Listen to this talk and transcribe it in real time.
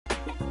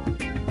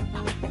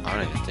I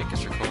don't even think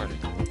it's recording.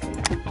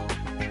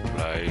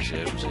 Play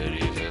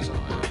SimCity as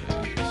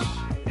always.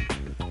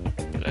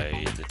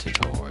 Play the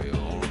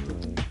tutorial.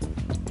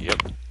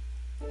 Yep.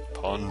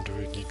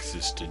 Pondering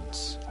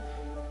existence.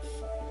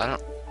 I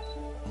don't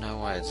know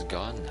why it's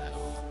gone now.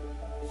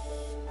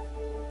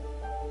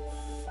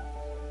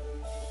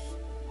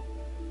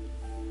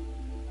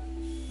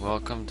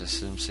 Welcome to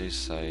SimCity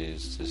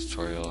Size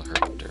Tutorial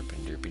Herp Derp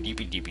and Derpy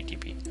Deepy Deepy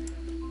Deepy.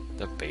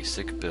 The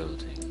basic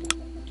building.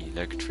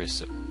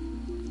 Electricity.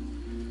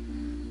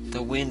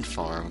 The wind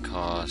farm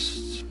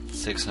costs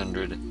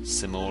 600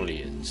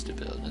 simoleons to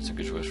build. That's a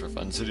good choice for a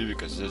fun city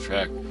because it's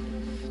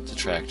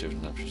attractive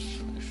and obvious.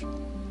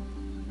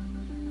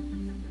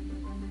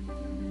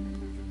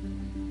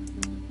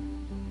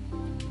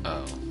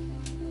 Oh.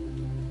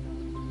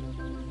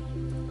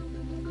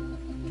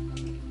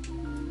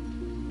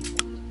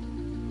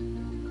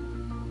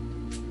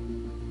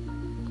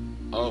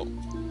 Oh.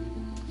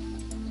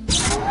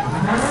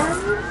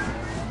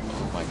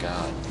 Oh my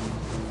god.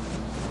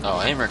 Oh,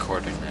 I am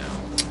recording now.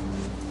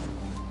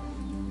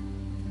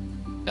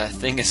 That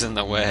thing is in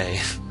the way.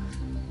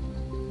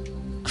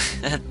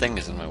 That thing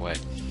is in my way.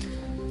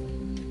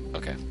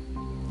 Okay.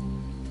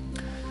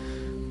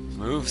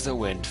 Move the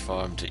wind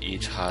farm to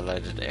each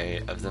highlighted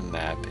area of the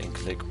map and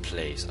click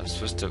place. I'm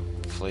supposed to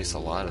place a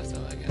lot of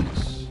them, I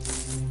guess.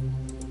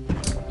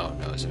 Oh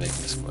no, is it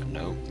making this one?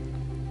 No.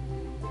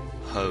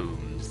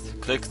 Homes.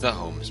 Click the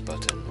homes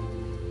button.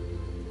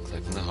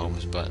 Clicking the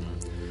homes button.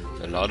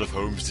 There are a lot of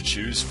homes to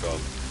choose from.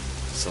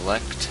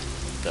 Select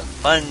the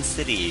fun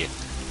city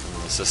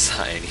from the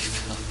society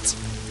built.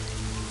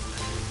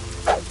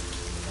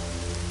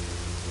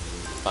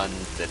 Fun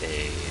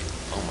city.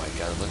 Oh my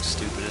god, it looks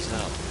stupid as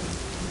hell.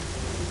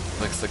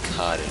 Looks the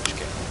cottage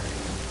gallery.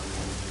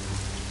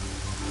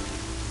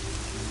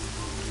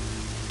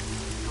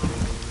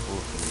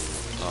 Ooh.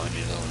 Oh, I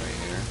need another one right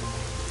here.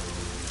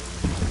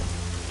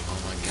 Oh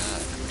my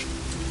god, how much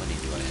money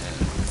do I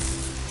have?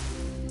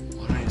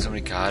 Why do I need so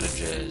many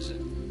cottages?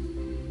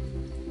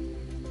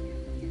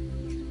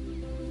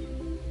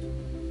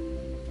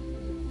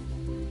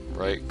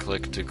 Right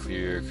click to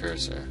clear your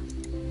cursor.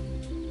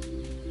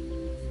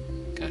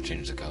 Gotta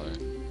change the color.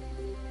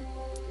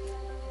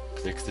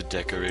 Click the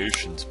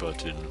decorations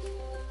button.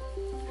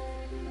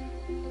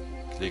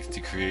 Click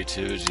the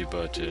creativity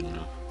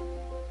button.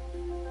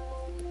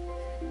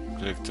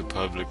 Click the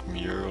public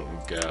mural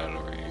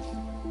gallery.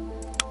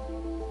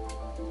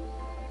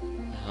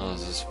 How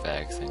is this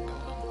fag thing going?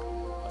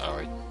 Oh,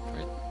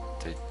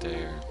 right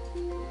there.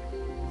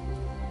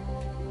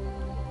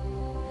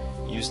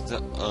 Use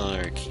the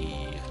R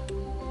key.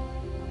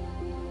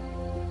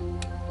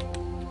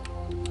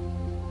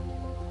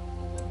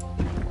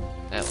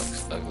 That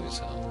looks ugly as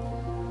hell.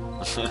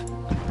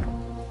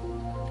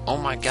 Oh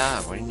my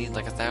god, what do you need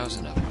like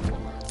 1,000 of them for?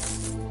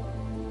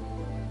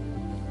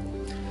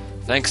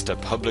 Thanks to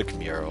public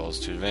murals,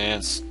 to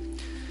advance,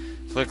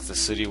 click the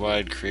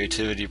citywide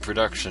creativity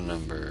production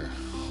number.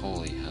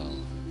 Holy hell.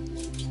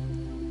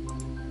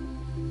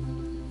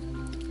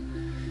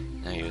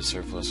 Now you have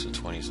surplus of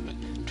 20 submit.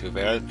 To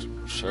advance,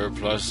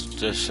 surplus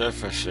to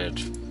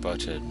deficit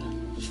button.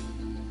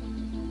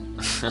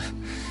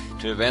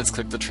 To advance,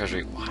 click the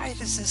treasury. Why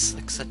is this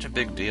like such a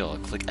big deal?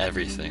 Click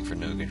everything for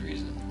no good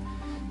reason.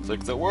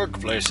 Click the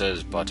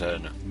workplaces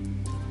button.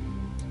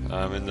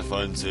 I'm in the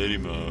fun city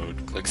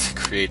mode. Click the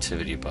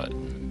creativity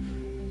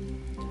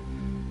button.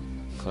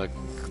 Click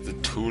the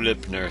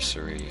tulip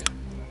nursery.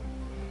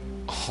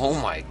 Oh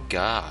my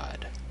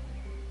god.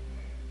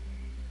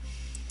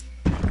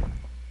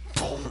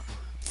 Boom.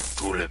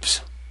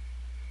 Tulips.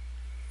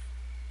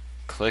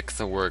 Click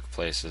the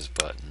workplaces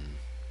button.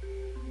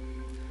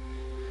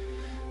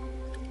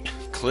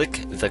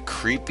 Click the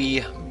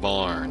creepy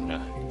barn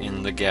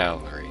in the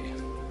gallery.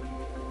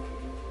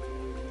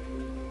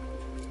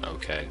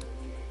 Okay.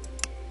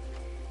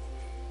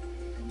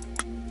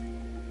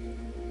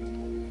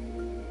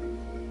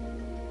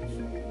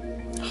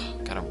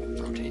 Gotta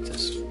rotate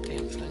this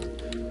damn thing.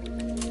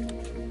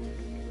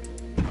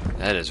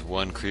 That is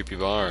one creepy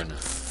barn.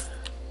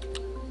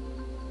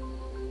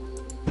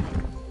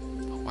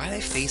 Why are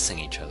they facing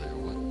each other?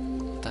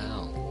 What the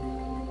hell?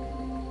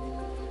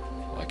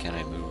 Why can't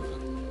I move?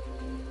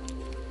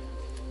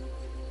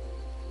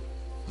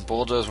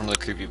 Bulldoze one of the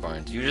creepy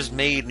barns. You just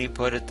made me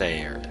put it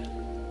there.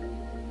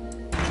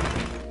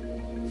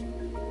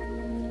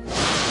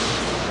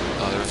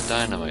 Oh, there was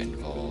dynamite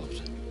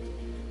involved.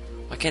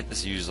 Why can't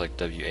this use like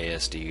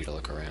WASD to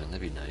look around?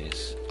 That'd be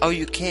nice. Oh,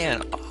 you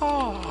can!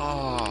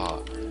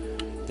 Oh!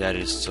 That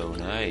is so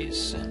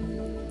nice.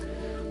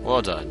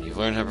 Well done. You've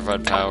learned how to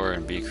provide power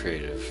and be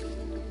creative.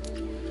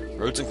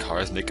 Roads and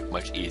cars make it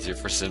much easier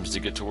for Sims to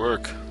get to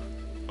work.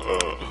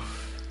 Ugh.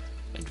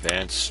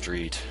 Advanced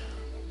street.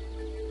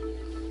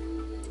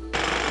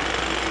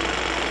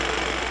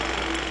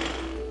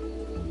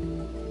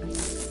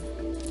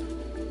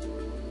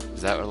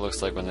 Is that what it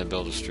looks like when they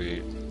build a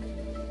street?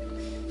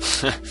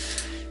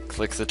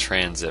 Click the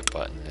transit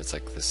button. It's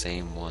like the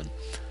same one.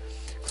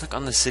 Click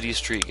on the city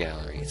street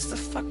gallery. It's the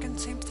fucking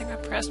same thing I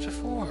pressed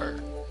before.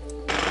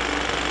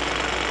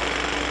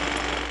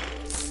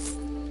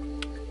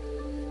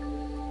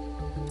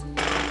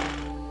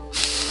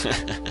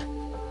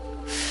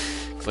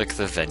 Click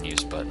the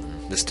venues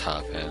button. This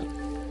top hat.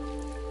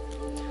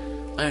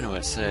 I know what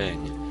it's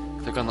saying.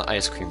 Click on the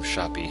ice cream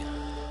shoppy.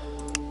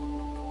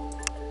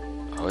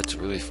 Oh, it's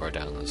really far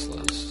down this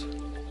list.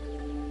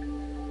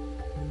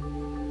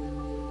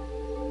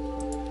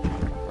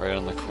 Right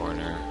on the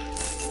corner.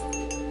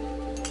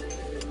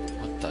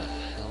 What the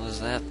hell is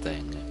that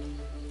thing?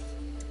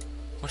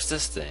 What's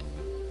this thing?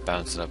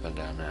 Bounce it up and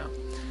down now.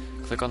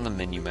 Click on the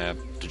menu map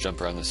to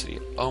jump around the city.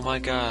 Oh my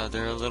god,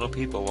 there are little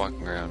people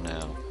walking around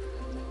now.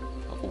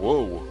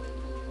 Whoa!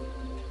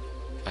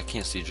 I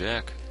can't see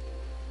Jack.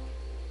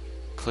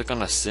 Click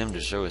on a sim to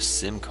show a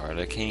SIM card.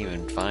 I can't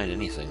even find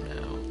anything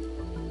now.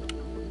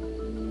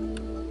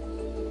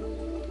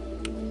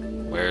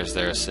 Where is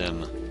there a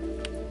sim?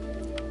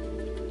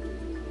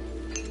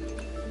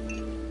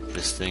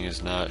 This thing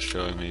is not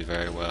showing me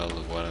very well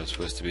of what I'm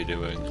supposed to be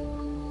doing.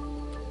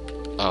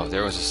 Oh,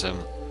 there was a sim.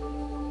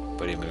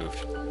 But he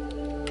moved.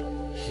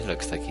 He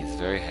looks like he's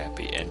very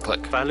happy. And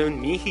click. Follow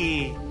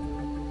me.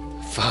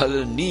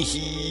 Follow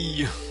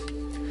me.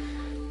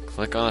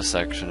 Click on a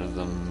section of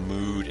the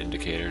mood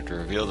indicator to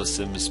reveal the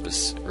sim's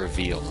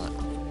reveal, not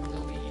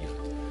leave.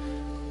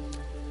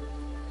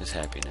 His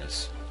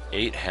happiness.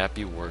 8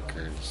 happy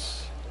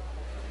workers.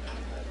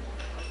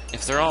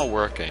 If they're all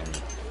working,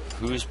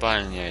 who's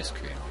buying the ice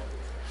cream?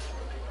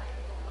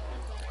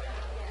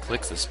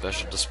 Click the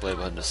special display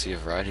button to see a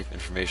variety of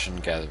information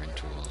gathering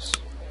tools.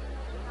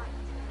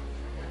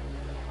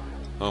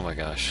 Oh my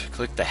gosh.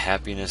 Click the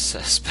happiness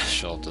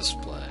special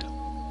display.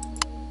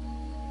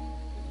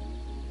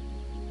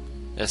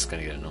 That's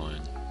gonna get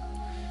annoying.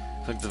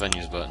 Click the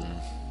venues button.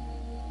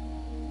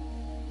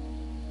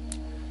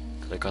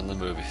 Click on the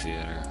movie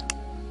theater.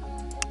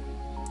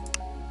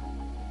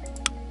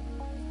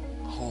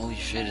 Holy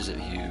shit, is it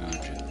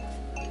huge?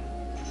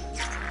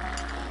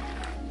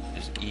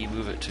 Does E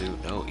move it too?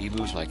 No, E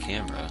moves my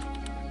camera.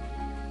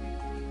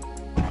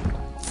 Well,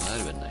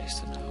 that'd have been nice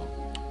to know.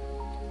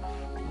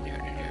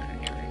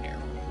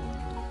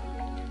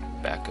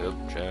 Back up,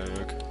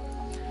 Jack.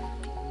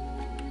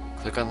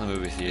 Click on the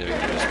movie theater you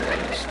just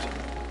placed.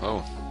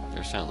 Oh,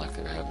 they sound like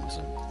they're having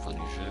some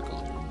funny shit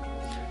going on.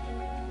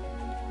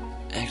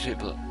 Actually,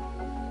 but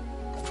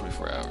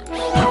 24 hours.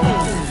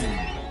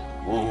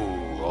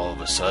 Whoa, all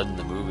of a sudden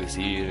the movie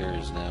theater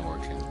is now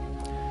working.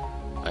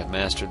 I've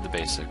mastered the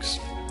basics.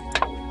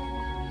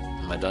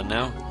 Am I done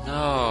now?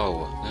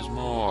 No, there's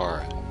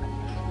more.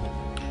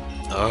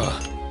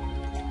 Ugh.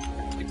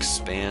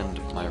 Expand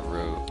my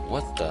road.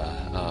 What the?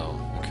 Oh,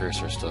 the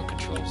cursor still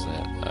controls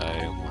that.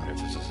 I wonder if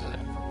this is it.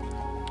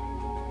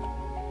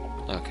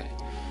 Okay.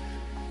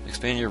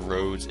 Expand your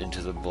roads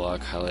into the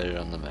block highlighted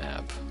on the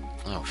map.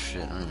 Oh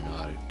shit, I don't even know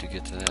how to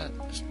get to that.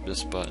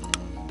 This button,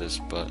 this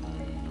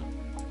button.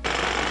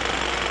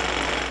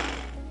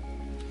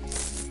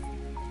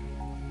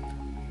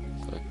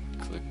 Click,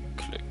 click,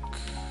 click.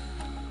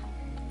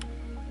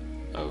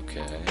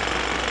 Okay.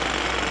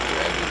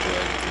 Drag,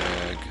 drag,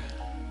 drag.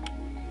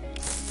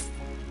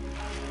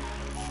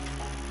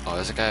 Oh,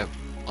 there's a guy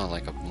on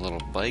like a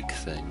little bike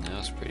thing. That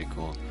was pretty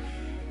cool.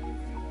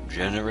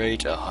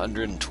 Generate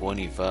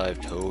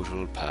 125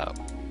 total power.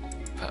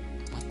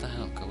 What the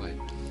hell? Go away.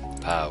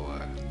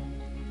 Power.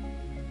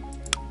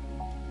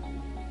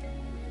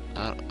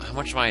 How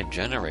much am I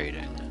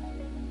generating?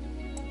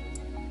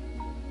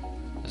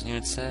 Doesn't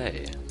even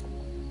say.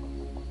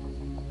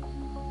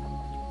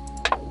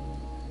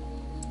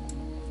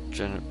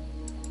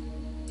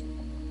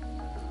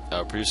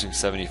 Producing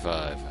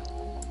 75.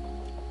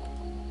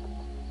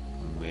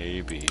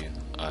 Maybe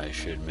I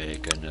should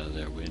make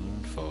another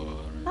wind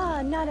farm.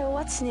 Ah, nada,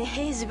 what's ne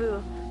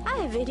Hazebu?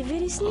 I very,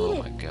 very Oh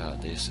sneaky. my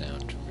god, they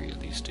sound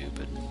really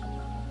stupid.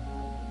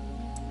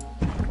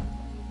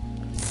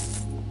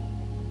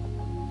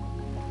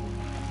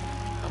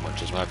 How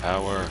much is my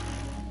power?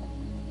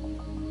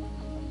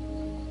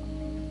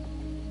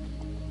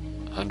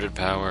 100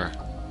 power.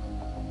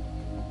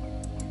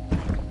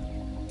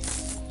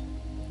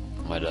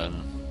 Am I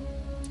done?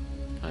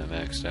 I'm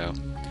maxed out.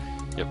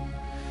 Yep.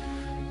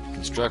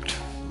 Construct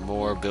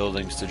more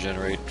buildings to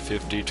generate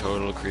 50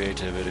 total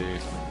creativity.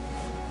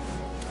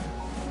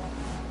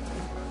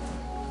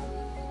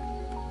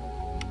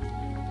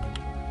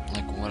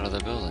 Like what other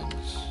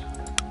buildings?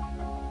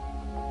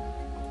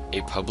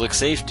 A public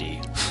safety.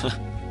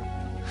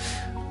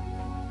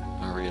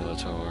 A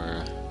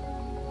realtor.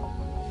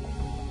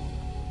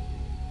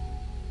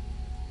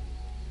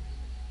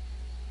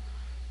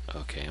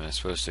 Okay, am I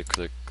supposed to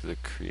click the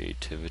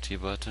creativity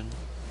button?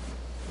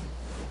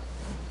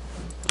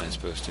 Am I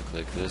supposed to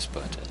click this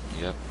button?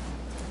 Yep.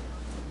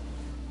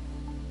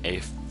 A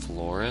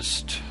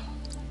florist.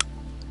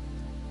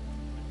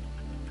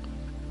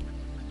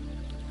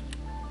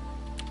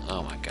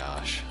 Oh my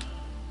gosh.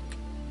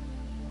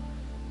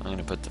 I'm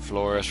gonna put the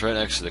florist right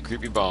next to the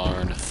creepy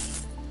barn.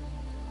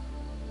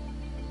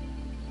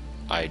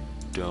 I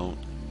don't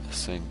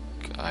think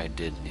I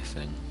did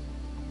anything.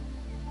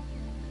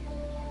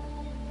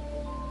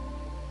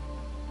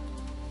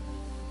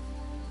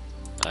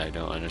 I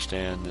don't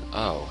understand.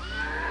 Oh.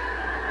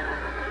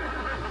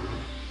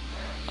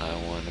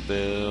 going to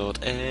build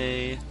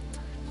a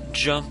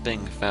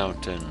jumping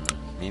fountain.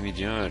 Mimi,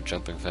 do you know what a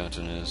jumping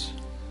fountain is?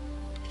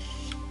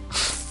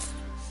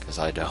 Because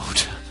I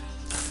don't.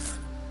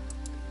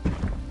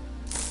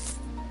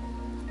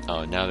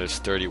 Oh, now there's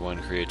 31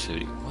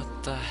 creativity.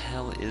 What the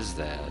hell is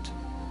that?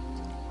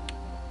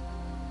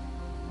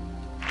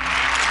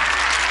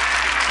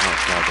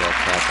 Oh god, they're all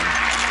clapping.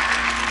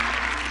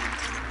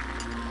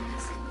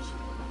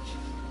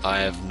 I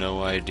have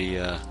no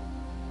idea.